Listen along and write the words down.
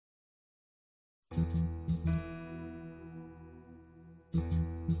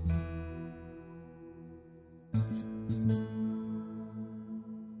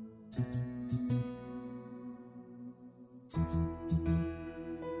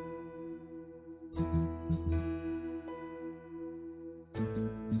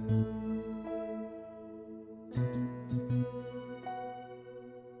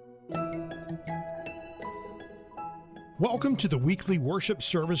Welcome to the weekly worship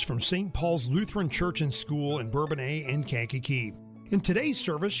service from St. Paul's Lutheran Church and School in Bourbonnais and Kankakee. In today's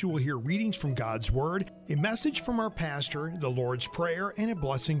service, you will hear readings from God's Word, a message from our pastor, the Lord's Prayer, and a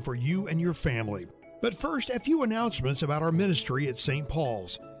blessing for you and your family. But first, a few announcements about our ministry at St.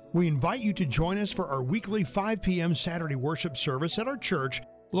 Paul's. We invite you to join us for our weekly 5 p.m. Saturday worship service at our church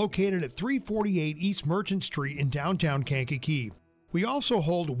located at 348 East Merchant Street in downtown Kankakee. We also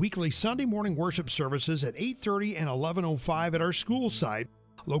hold weekly Sunday morning worship services at 8:30 and 11:05 at our school site,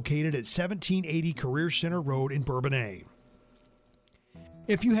 located at 1780 Career Center Road in Bourbonnais.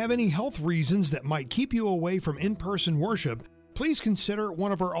 If you have any health reasons that might keep you away from in-person worship, please consider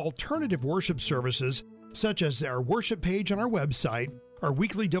one of our alternative worship services, such as our worship page on our website, our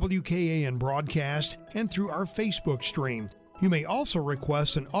weekly WKAN broadcast, and through our Facebook stream. You may also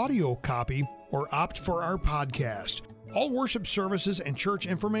request an audio copy or opt for our podcast. All worship services and church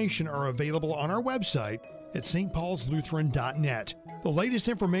information are available on our website at stpaulslutheran.net. The latest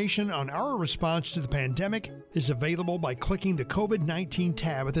information on our response to the pandemic is available by clicking the COVID-19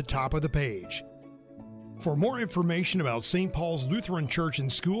 tab at the top of the page. For more information about St. Paul's Lutheran Church and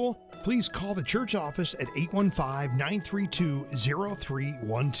School, please call the church office at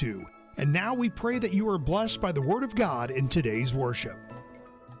 815-932-0312. And now we pray that you are blessed by the Word of God in today's worship.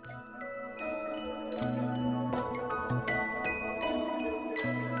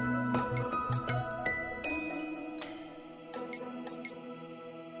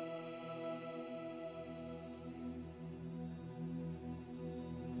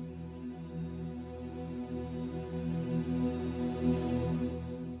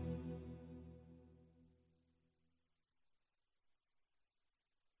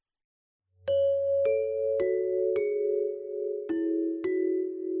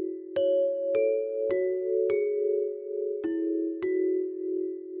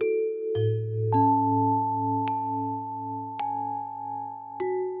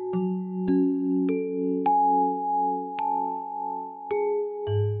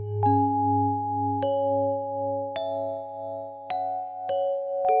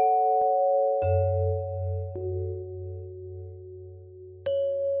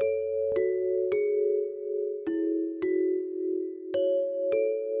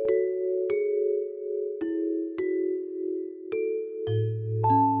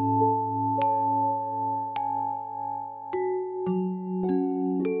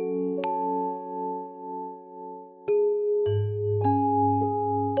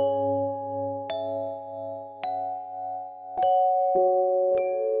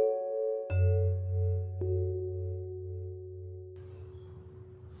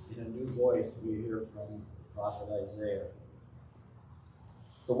 We hear from Prophet Isaiah.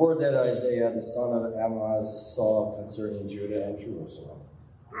 The word that Isaiah, the son of Amoz, saw concerning Judah and Jerusalem.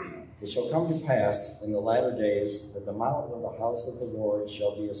 It shall come to pass in the latter days that the mountain of the house of the Lord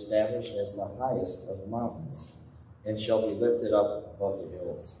shall be established as the highest of the mountains, and shall be lifted up above the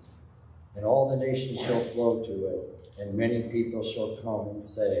hills. And all the nations shall flow to it, and many people shall come and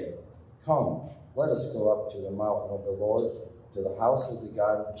say, Come, let us go up to the mountain of the Lord, to the house of the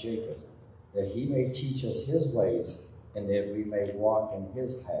God of Jacob, that he may teach us his ways, and that we may walk in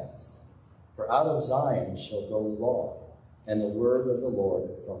his paths. For out of Zion shall go law, and the word of the Lord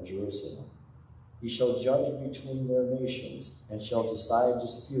from Jerusalem. He shall judge between their nations, and shall decide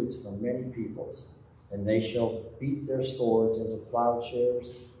disputes from many peoples, and they shall beat their swords into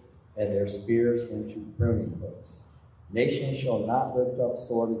plowshares, and their spears into pruning hooks. Nation shall not lift up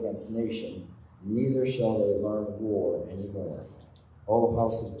sword against nation, neither shall they learn war any more. O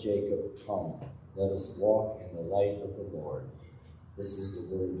house of Jacob, come, let us walk in the light of the Lord. This is the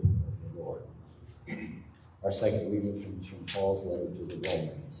word of the Lord. Our second reading comes from Paul's letter to the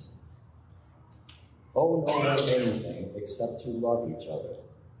Romans. Owe no one anything except to love each other,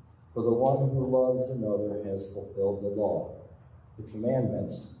 for the one who loves another has fulfilled the law. The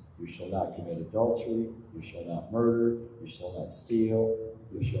commandments, you shall not commit adultery, you shall not murder, you shall not steal,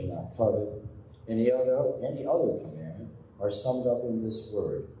 you shall not covet, any other commandment, are summed up in this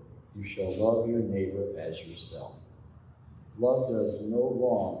word, you shall love your neighbor as yourself. Love does no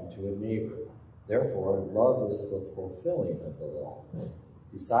wrong to a neighbor. Therefore, love is the fulfilling of the law.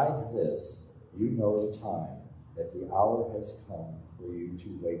 Besides this, you know the time, that the hour has come for you to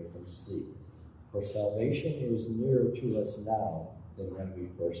wake from sleep. For salvation is nearer to us now than when we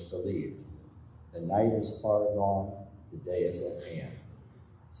first believed. The night is far gone, the day is at hand.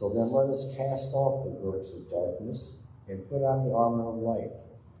 So then let us cast off the works of darkness and put on the armor of light.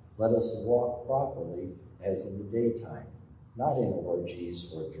 Let us walk properly as in the daytime, not in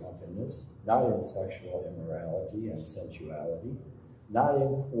orgies or drunkenness, not in sexual immorality and sensuality, not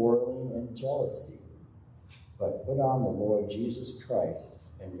in quarreling and jealousy, but put on the Lord Jesus Christ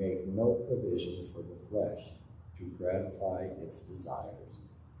and make no provision for the flesh to gratify its desires.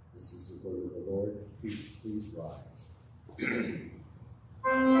 This is the word of the Lord. Please rise.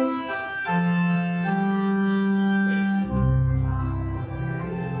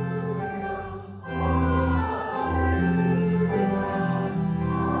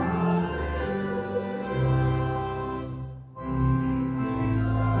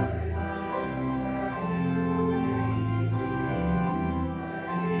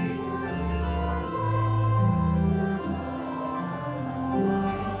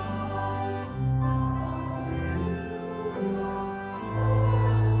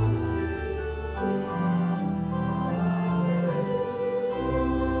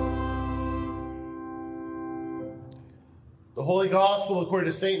 The Holy Gospel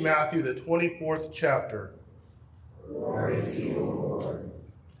according to St. Matthew, the 24th chapter. Glory to you, Lord.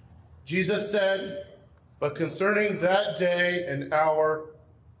 Jesus said, "But concerning that day and hour,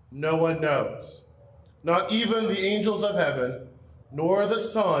 no one knows, not even the angels of heaven, nor the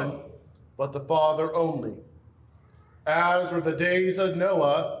Son, but the Father only. As were the days of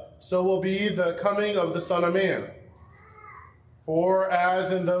Noah, so will be the coming of the Son of Man. For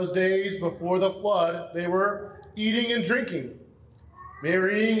as in those days before the flood, they were eating and drinking,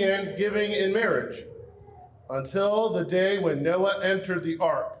 marrying and giving in marriage, until the day when Noah entered the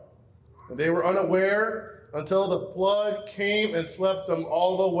ark. And they were unaware until the flood came and swept them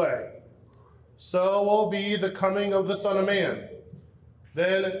all away. So will be the coming of the Son of Man.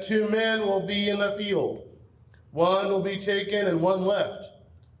 Then 2 men will be in the field. One will be taken and one left.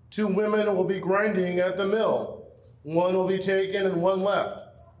 2 women will be grinding at the mill. One will be taken and one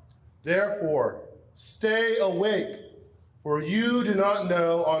left. Therefore, stay awake, for you do not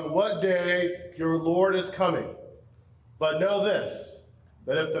know on what day your Lord is coming. But know this,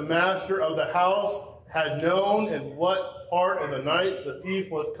 that if the master of the house had known in what part of the night the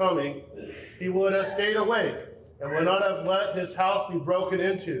thief was coming, he would have stayed awake and would not have let his house be broken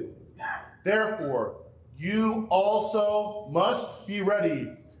into. Therefore, you also must be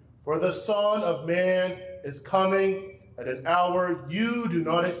ready, for the Son of Man is coming at an hour you do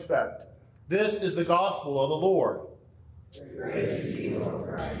not expect." This is the gospel of the Lord. Praise to you, O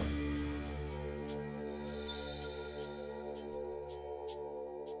Christ.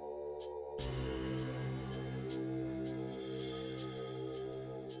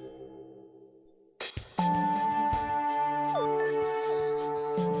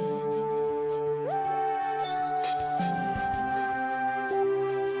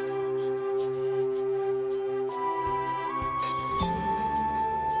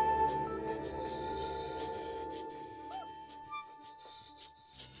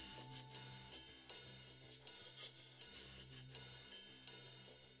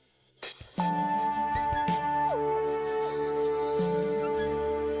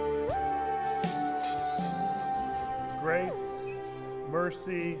 Grace,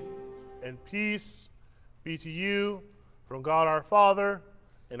 mercy, and peace be to you from God our Father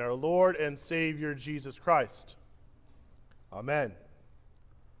and our Lord and Savior Jesus Christ. Amen.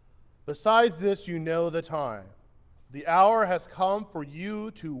 Besides this, you know the time. The hour has come for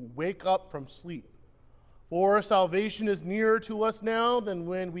you to wake up from sleep. For salvation is nearer to us now than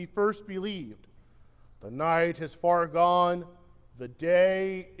when we first believed. The night is far gone, the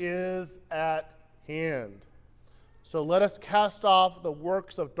day is at hand. So let us cast off the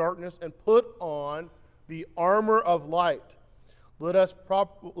works of darkness and put on the armor of light. Let us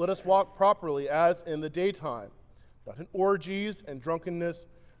walk properly as in the daytime, not in orgies and drunkenness,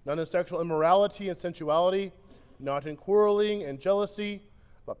 not in sexual immorality and sensuality, not in quarreling and jealousy,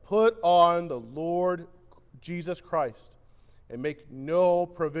 but put on the Lord Jesus Christ and make no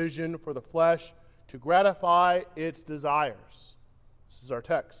provision for the flesh to gratify its desires. This is our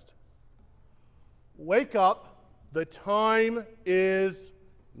text. Wake up. The time is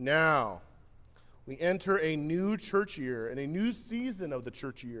now. We enter a new church year and a new season of the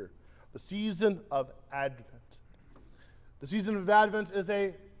church year, the season of Advent. The season of Advent is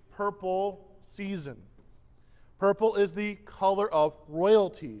a purple season. Purple is the color of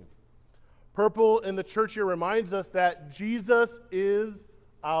royalty. Purple in the church year reminds us that Jesus is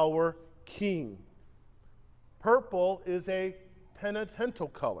our King. Purple is a penitential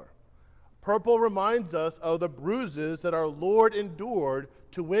color. Purple reminds us of the bruises that our Lord endured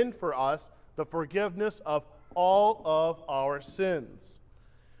to win for us the forgiveness of all of our sins.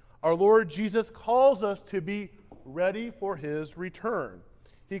 Our Lord Jesus calls us to be ready for his return.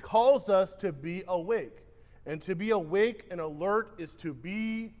 He calls us to be awake. And to be awake and alert is to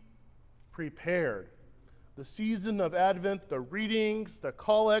be prepared. The season of Advent, the readings, the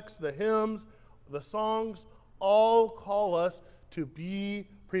collects, the hymns, the songs, all call us to be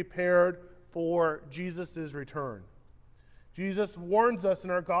prepared for Jesus' return. Jesus warns us in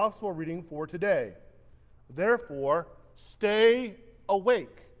our gospel reading for today. Therefore, stay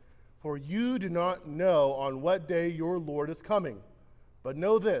awake, for you do not know on what day your Lord is coming. But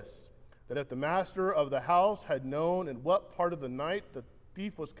know this, that if the master of the house had known in what part of the night the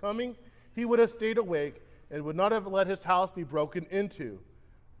thief was coming, he would have stayed awake and would not have let his house be broken into.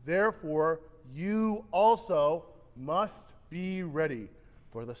 Therefore, you also must be ready,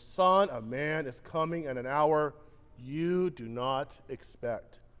 for the Son of Man is coming at an hour you do not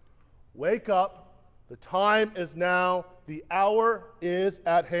expect. Wake up, the time is now, the hour is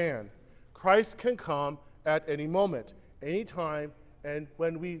at hand. Christ can come at any moment, any time, and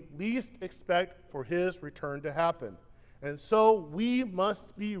when we least expect for his return to happen. And so we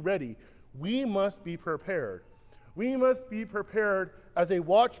must be ready. We must be prepared. We must be prepared as a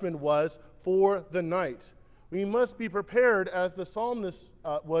watchman was for the night. We must be prepared as the psalmist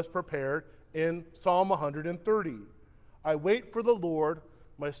was prepared in Psalm 130. I wait for the Lord,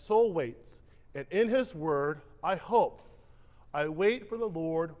 my soul waits, and in his word I hope. I wait for the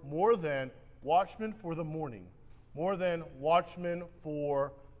Lord more than watchmen for the morning, more than watchmen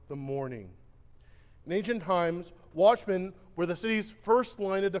for the morning. In ancient times, watchmen were the city's first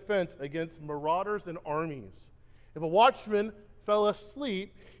line of defense against marauders and armies. If a watchman fell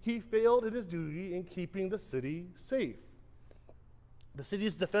asleep, he failed in his duty in keeping the city safe. The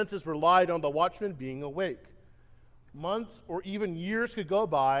city's defenses relied on the watchman being awake. Months or even years could go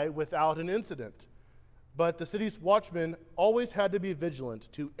by without an incident, but the city's watchmen always had to be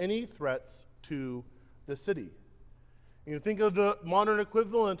vigilant to any threats to the city. You think of the modern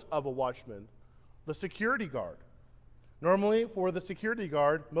equivalent of a watchman, the security guard. Normally, for the security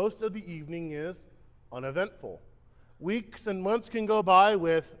guard, most of the evening is uneventful. Weeks and months can go by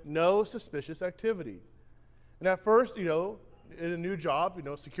with no suspicious activity. And at first, in a new job,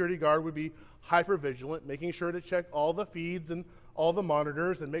 security guard would be hyper vigilant, making sure to check all the feeds and all the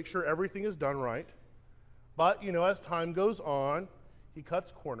monitors and make sure everything is done right. But, as time goes on, he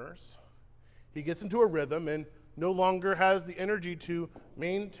cuts corners. He gets into a rhythm and no longer has the energy to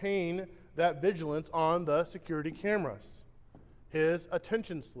maintain that vigilance on the security cameras. His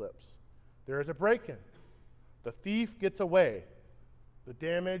attention slips. There is a break-in. The thief gets away. The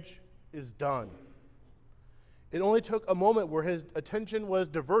damage is done. It only took a moment where his attention was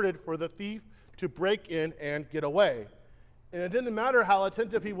diverted for the thief to break in and get away. And it didn't matter how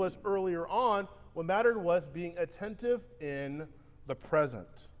attentive he was earlier on. What mattered was being attentive in the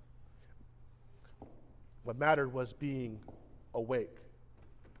present. What mattered was being awake.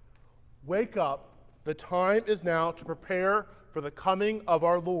 Wake up. The time is now to prepare for the coming of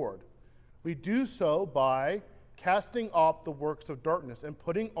our Lord. We do so by casting off the works of darkness and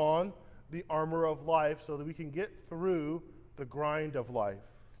putting on the armor of life so that we can get through the grind of life.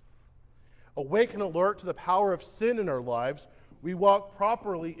 Awake and alert to the power of sin in our lives, we walk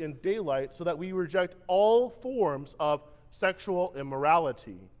properly in daylight so that we reject all forms of sexual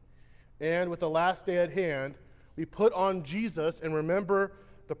immorality. And with the last day at hand, we put on Jesus and remember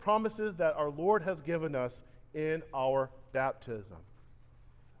the promises that our Lord has given us in our baptism.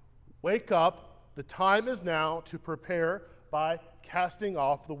 Wake up, the time is now to prepare by casting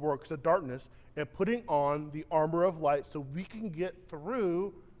off the works of darkness and putting on the armor of light so we can get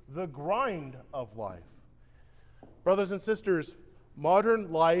through the grind of life. Brothers and sisters,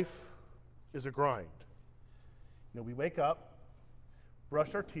 modern life is a grind. We wake up,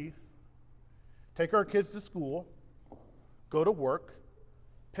 brush our teeth, take our kids to school, go to work,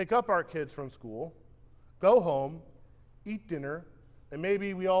 pick up our kids from school, go home, eat dinner, and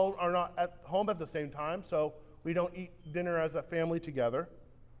maybe we all are not at home at the same time, so we don't eat dinner as a family together.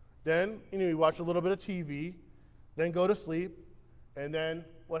 Then, we watch a little bit of TV, then go to sleep, and then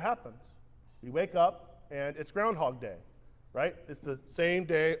what happens? We wake up, and it's Groundhog Day, right? It's the same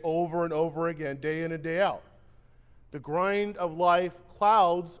day over and over again, day in and day out. The grind of life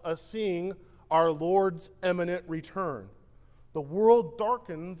clouds us seeing our Lord's imminent return. The world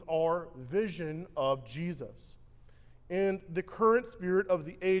darkens our vision of Jesus. And the current spirit of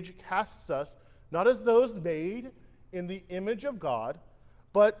the age casts us not as those made in the image of God,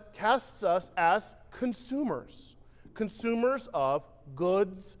 but casts us as consumers of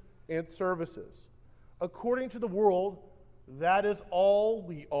goods and services. According to the world, that is all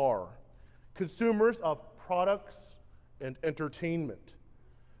we are, consumers of products and entertainment.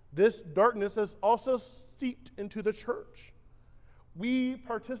 This darkness has also seeped into the church. We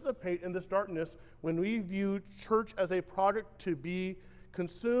participate in this darkness when we view church as a product to be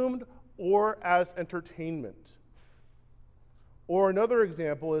consumed or as entertainment. Or another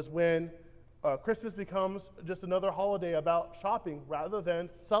example is when Christmas becomes just another holiday about shopping rather than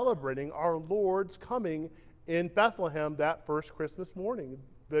celebrating our Lord's coming in Bethlehem that first Christmas morning,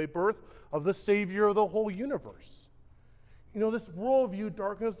 the birth of the Savior of the whole universe. You know, this worldview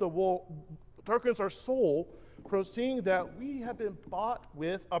darkens our soul from seeing that we have been bought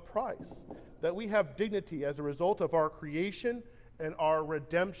with a price, that we have dignity as a result of our creation and our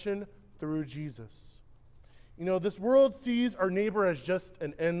redemption through Jesus. You know, this world sees our neighbor as just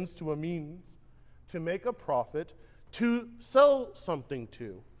an ends to a means, to make a profit, to sell something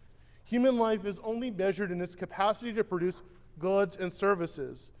to. Human life is only measured in its capacity to produce goods and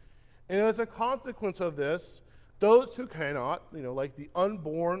services. And as a consequence of this, those who cannot, like the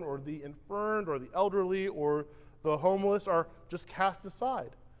unborn or the infirmed or the elderly or the homeless, are just cast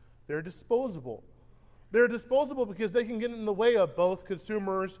aside. They're disposable. They're disposable because they can get in the way of both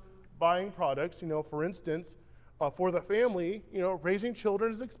consumers buying products. For instance, for the family, raising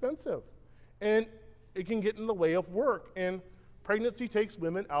children is expensive. And it can get in the way of work. And pregnancy takes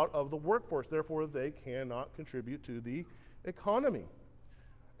women out of the workforce. Therefore, they cannot contribute to the economy.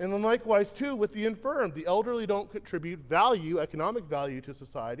 And then likewise, too, with the infirm, the elderly don't contribute value, economic value to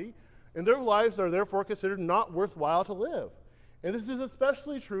society, and their lives are therefore considered not worthwhile to live. And this is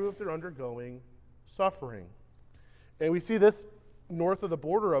especially true if they're undergoing suffering. And we see this north of the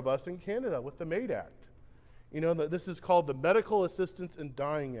border of us in Canada with the MAID Act. This is called the Medical Assistance in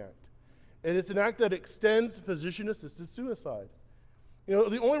Dying Act. And it's an act that extends physician-assisted suicide.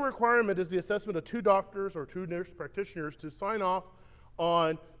 The only requirement is the assessment of 2 doctors or 2 nurse practitioners to sign off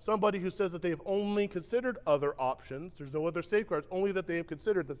on somebody who says that they've only considered other options. There's no other safeguards, only that they have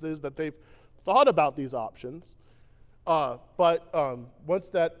considered. This is that they've thought about these options. But once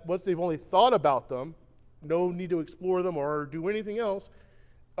they've only thought about them, no need to explore them or do anything else,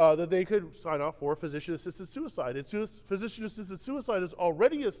 that they could sign off for physician-assisted suicide. And physician-assisted suicide is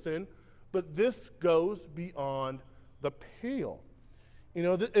already a sin, but this goes beyond the pale.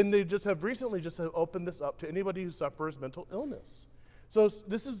 And they have recently opened this up to anybody who suffers mental illness. So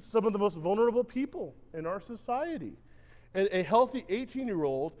this is some of the most vulnerable people in our society. And a healthy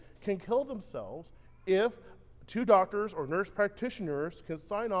 18-year-old can kill themselves if 2 doctors or nurse practitioners can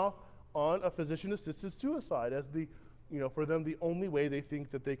sign off on a physician-assisted suicide as for them, the only way they think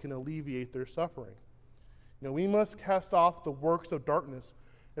that they can alleviate their suffering. We must cast off the works of darkness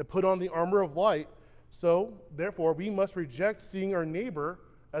and put on the armor of light. So, therefore, we must reject seeing our neighbor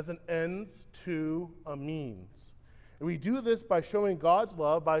as an ends to a means. And we do this by showing God's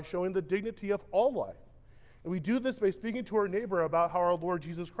love, by showing the dignity of all life. And we do this by speaking to our neighbor about how our Lord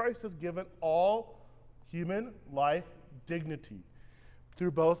Jesus Christ has given all human life dignity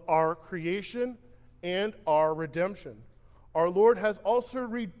through both our creation and our redemption. Our Lord has also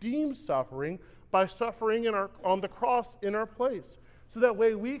redeemed suffering by suffering on the cross in our place, so that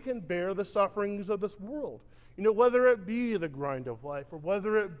way we can bear the sufferings of this world. Whether it be the grind of life, or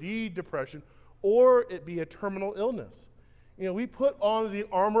whether it be depression, or it be a terminal illness. We put on the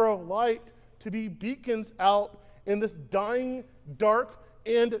armor of light to be beacons out in this dying, dark,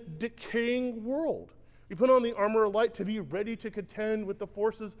 and decaying world. We put on the armor of light to be ready to contend with the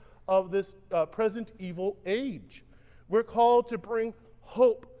forces of this present evil age. We're called to bring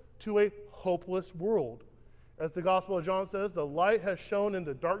hope to a hopeless world. As the Gospel of John says, the light has shone in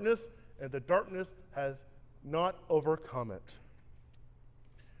the darkness, and the darkness has not overcome it.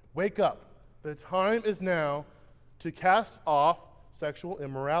 Wake up. The time is now to cast off sexual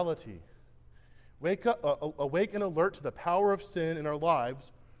immorality. Wake up, awake and alert to the power of sin in our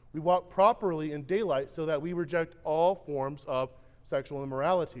lives. We walk properly in daylight so that we reject all forms of sexual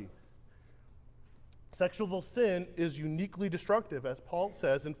immorality. Sexual sin is uniquely destructive, as Paul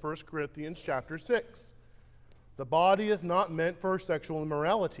says in 1 Corinthians chapter 6. The body is not meant for sexual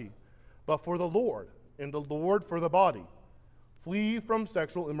immorality, but for the Lord, and the Lord for the body. Flee from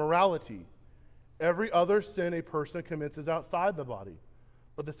sexual immorality. Every other sin a person commits is outside the body,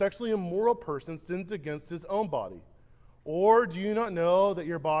 but the sexually immoral person sins against his own body. Or do you not know that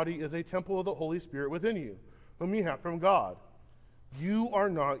your body is a temple of the Holy Spirit within you, whom you have from God? You are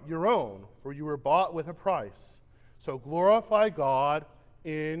not your own, for you were bought with a price. So glorify God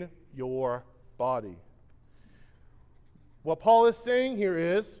in your body. What Paul is saying here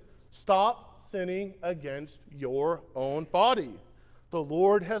is, stop sinning against your own body. The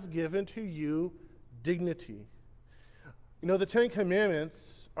Lord has given to you dignity. You know, the Ten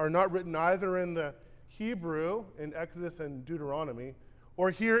Commandments are not written either in the Hebrew, in Exodus and Deuteronomy,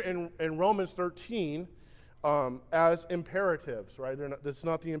 or here in Romans 13 as imperatives, right? This is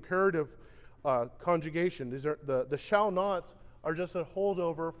not the imperative conjugation. These are the shall nots are just a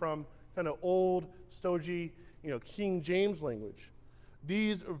holdover from kind of old, stodgy, King James language.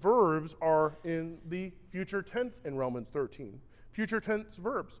 These verbs are in the future tense in Romans 13. Future tense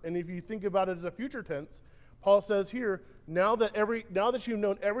verbs. And if you think about it as a future tense, Paul says here, now that you've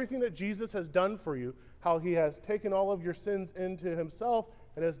known everything that Jesus has done for you, how he has taken all of your sins into himself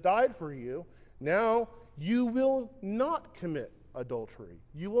and has died for you, now you will not commit adultery.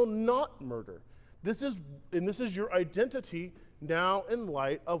 You will not murder. This is your identity now in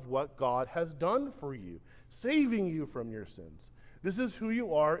light of what God has done for you, saving you from your sins. This is who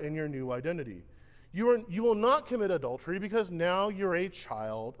you are in your new identity. You will not commit adultery because now you're a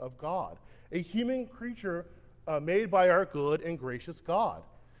child of God, a human creature made by our good and gracious God.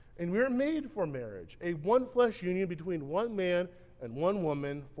 And we're made for marriage, a one flesh union between one man and one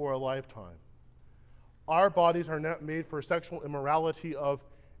woman for a lifetime. Our bodies are not made for sexual immorality of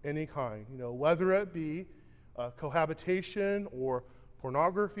any kind, whether it be cohabitation or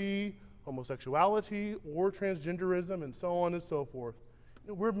pornography, homosexuality, or transgenderism, and so on and so forth.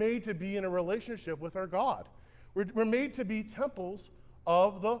 We're made to be in a relationship with our God. We're made to be temples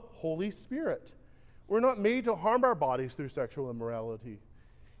of the Holy Spirit. We're not made to harm our bodies through sexual immorality.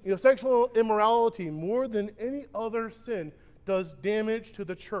 Sexual immorality, more than any other sin, does damage to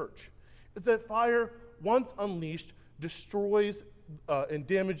the church. It's that fire, once unleashed, destroys and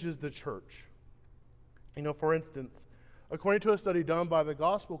damages the church. For instance, according to a study done by the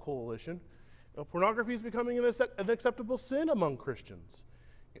Gospel Coalition, pornography is becoming an acceptable sin among Christians.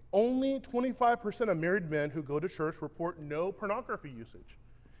 Only 25% of married men who go to church report no pornography usage.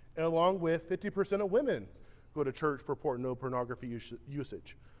 And along with 50% of women go to church report no pornography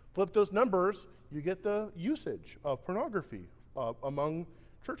usage. Flip those numbers, you get the usage of pornography among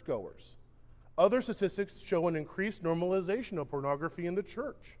churchgoers. Other statistics show an increased normalization of pornography in the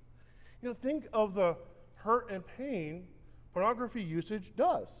church. Think of the hurt and pain pornography usage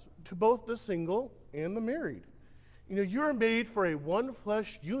does to both the single and the married. You're made for a one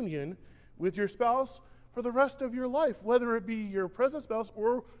flesh union with your spouse for the rest of your life, whether it be your present spouse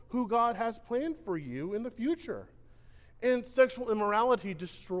or who God has planned for you in the future. And sexual immorality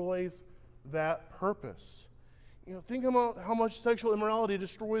destroys that purpose. Think about how much sexual immorality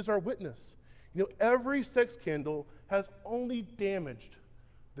destroys our witness. Every sex scandal has only damaged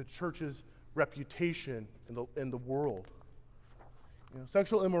the church's reputation in the world.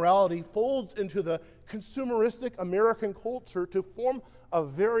 Sexual immorality folds into the consumeristic American culture to form a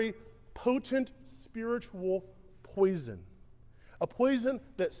very potent spiritual poison, a poison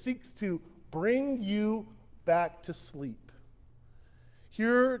that seeks to bring you back to sleep.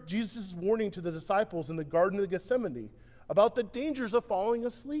 Here, Jesus is warning to the disciples in the Garden of Gethsemane about the dangers of falling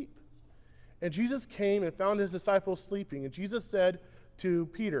asleep. And Jesus came and found his disciples sleeping, and Jesus said to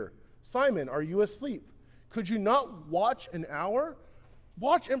Peter, "Simon, are you asleep? Could you not watch an hour?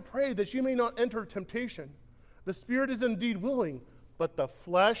 Watch and pray that you may not enter temptation. The spirit is indeed willing, but the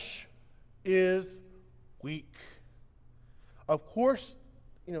flesh is weak." Of course,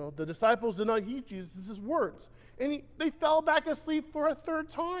 the disciples did not heed Jesus' words, and they fell back asleep for a third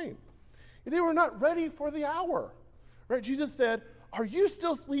time. They were not ready for the hour. Right? Jesus said, "Are you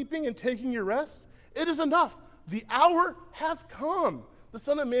still sleeping and taking your rest? It is enough. The hour has come. The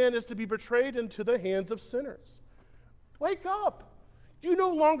Son of Man is to be betrayed into the hands of sinners. Wake up. You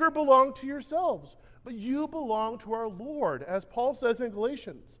no longer belong to yourselves, but you belong to our Lord." As Paul says in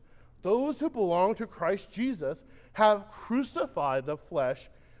Galatians, those who belong to Christ Jesus have crucified the flesh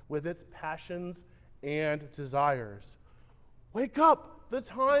with its passions and desires. Wake up. The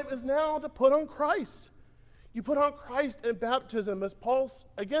time is now to put on Christ. You put on Christ in baptism, as Paul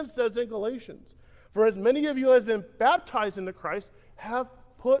again says in Galatians. For as many of you as have been baptized into Christ have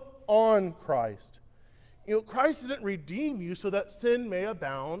put on Christ. Christ didn't redeem you so that sin may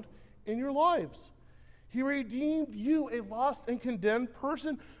abound in your lives. He redeemed you, a lost and condemned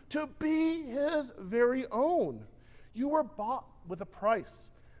person, to be his very own. You were bought with a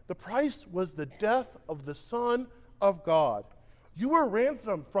price. The price was the death of the Son of God. You were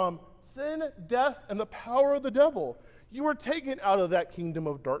ransomed from sin, death, and the power of the devil. You were taken out of that kingdom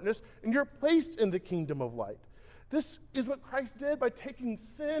of darkness, and you're placed in the kingdom of light. This is what Christ did by taking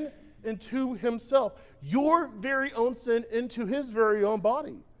sin into himself, your very own sin into his very own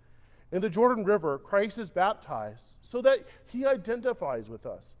body. In the Jordan River, Christ is baptized so that he identifies with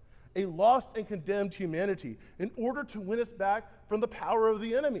us, a lost and condemned humanity, in order to win us back from the power of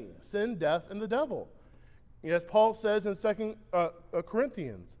the enemy, sin, death, and the devil. As Paul says in 2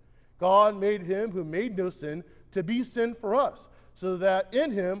 Corinthians, God made him who made no sin to be sin for us, so that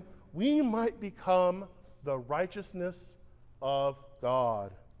in him we might become the righteousness of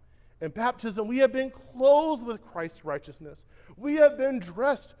God. In baptism, we have been clothed with Christ's righteousness. We have been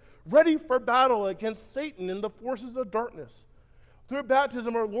dressed, ready for battle against Satan and the forces of darkness. Through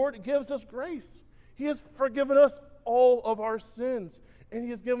baptism, our Lord gives us grace. He has forgiven us all of our sins, and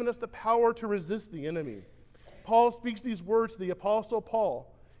he has given us the power to resist the enemy. Paul speaks these words to the Apostle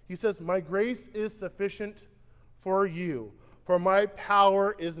Paul. He says, "My grace is sufficient for you, for my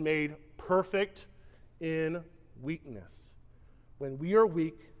power is made perfect in weakness." When we are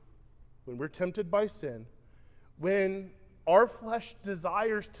weak, when we're tempted by sin, when our flesh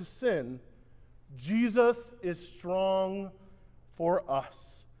desires to sin, Jesus is strong for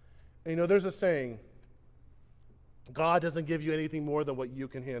us. And there's a saying, God doesn't give you anything more than what you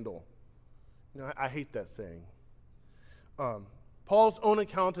can handle. I hate that saying. Paul's own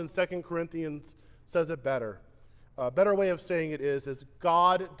account in 2 Corinthians says it better. A better way of saying it is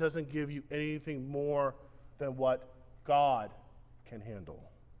God doesn't give you anything more than what God can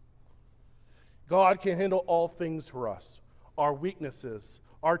handle. God can handle all things for us, our weaknesses,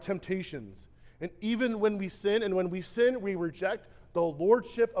 our temptations. And even when we sin, we reject the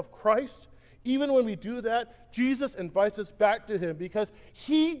lordship of Christ. Even when we do that, Jesus invites us back to him because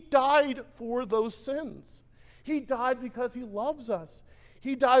he died for those sins. He died because he loves us.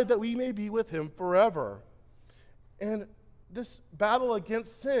 He died that we may be with him forever. And this battle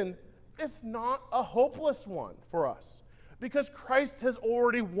against sin, it's not a hopeless one for us because Christ has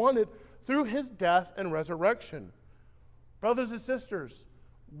already won it through his death and resurrection. Brothers and sisters,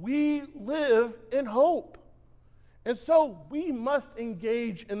 we live in hope. And so we must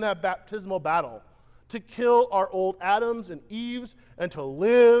engage in that baptismal battle to kill our old Adams and Eves and to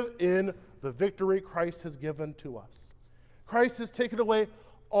live in the victory Christ has given to us. Christ has taken away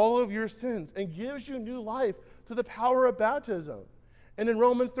all of your sins and gives you new life through the power of baptism. And in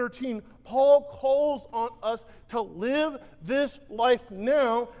Romans 13, Paul calls on us to live this life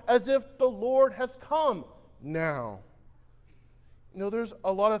now as if the Lord has come now. There's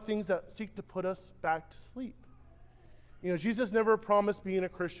a lot of things that seek to put us back to sleep. Jesus never promised being a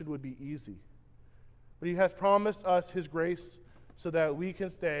Christian would be easy, but he has promised us his grace so that we can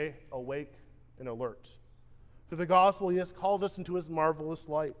stay awake and alert. Through the gospel, he has called us into his marvelous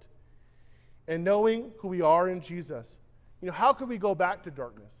light. And knowing who we are in Jesus, how can we go back to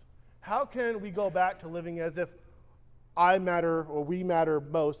darkness? How can we go back to living as if I matter or we matter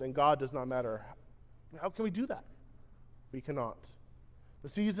most and God does not matter? How can we do that? We cannot. The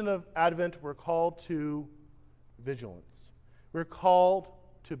season of Advent, we're called to vigilance. We're called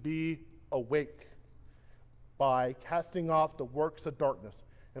to be awake by casting off the works of darkness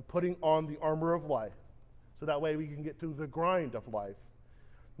and putting on the armor of life so that way we can get through the grind of life.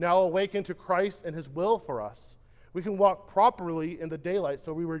 Now awaken to Christ and his will for us. We can walk properly in the daylight,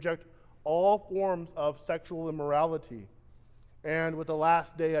 so we reject all forms of sexual immorality. And with the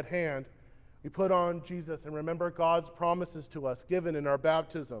last day at hand, we put on Jesus and remember God's promises to us given in our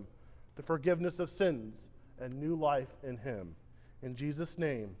baptism, the forgiveness of sins and new life in him. In Jesus'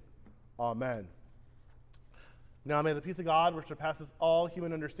 name, amen. Now may the peace of God, which surpasses all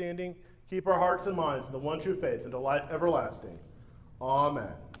human understanding, keep our hearts and minds in the one true faith into life everlasting.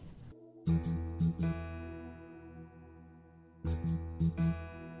 Amen.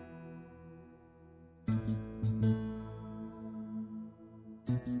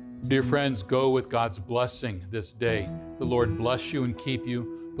 Dear friends, go with God's blessing this day. The Lord bless you and keep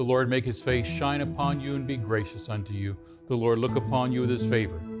you. The Lord make his face shine upon you and be gracious unto you. The Lord look upon you with his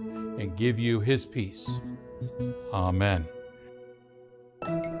favor and give you his peace. Amen.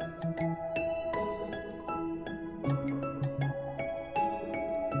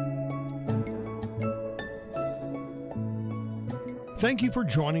 Thank you for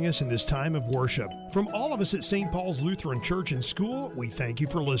joining us in this time of worship. From all of us at St. Paul's Lutheran Church and School, we thank you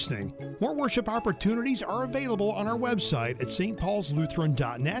for listening. More worship opportunities are available on our website at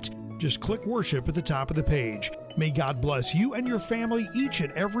stpaulslutheran.net. Just click worship at the top of the page. May God bless you and your family each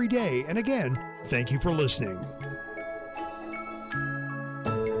and every day. And again, thank you for listening.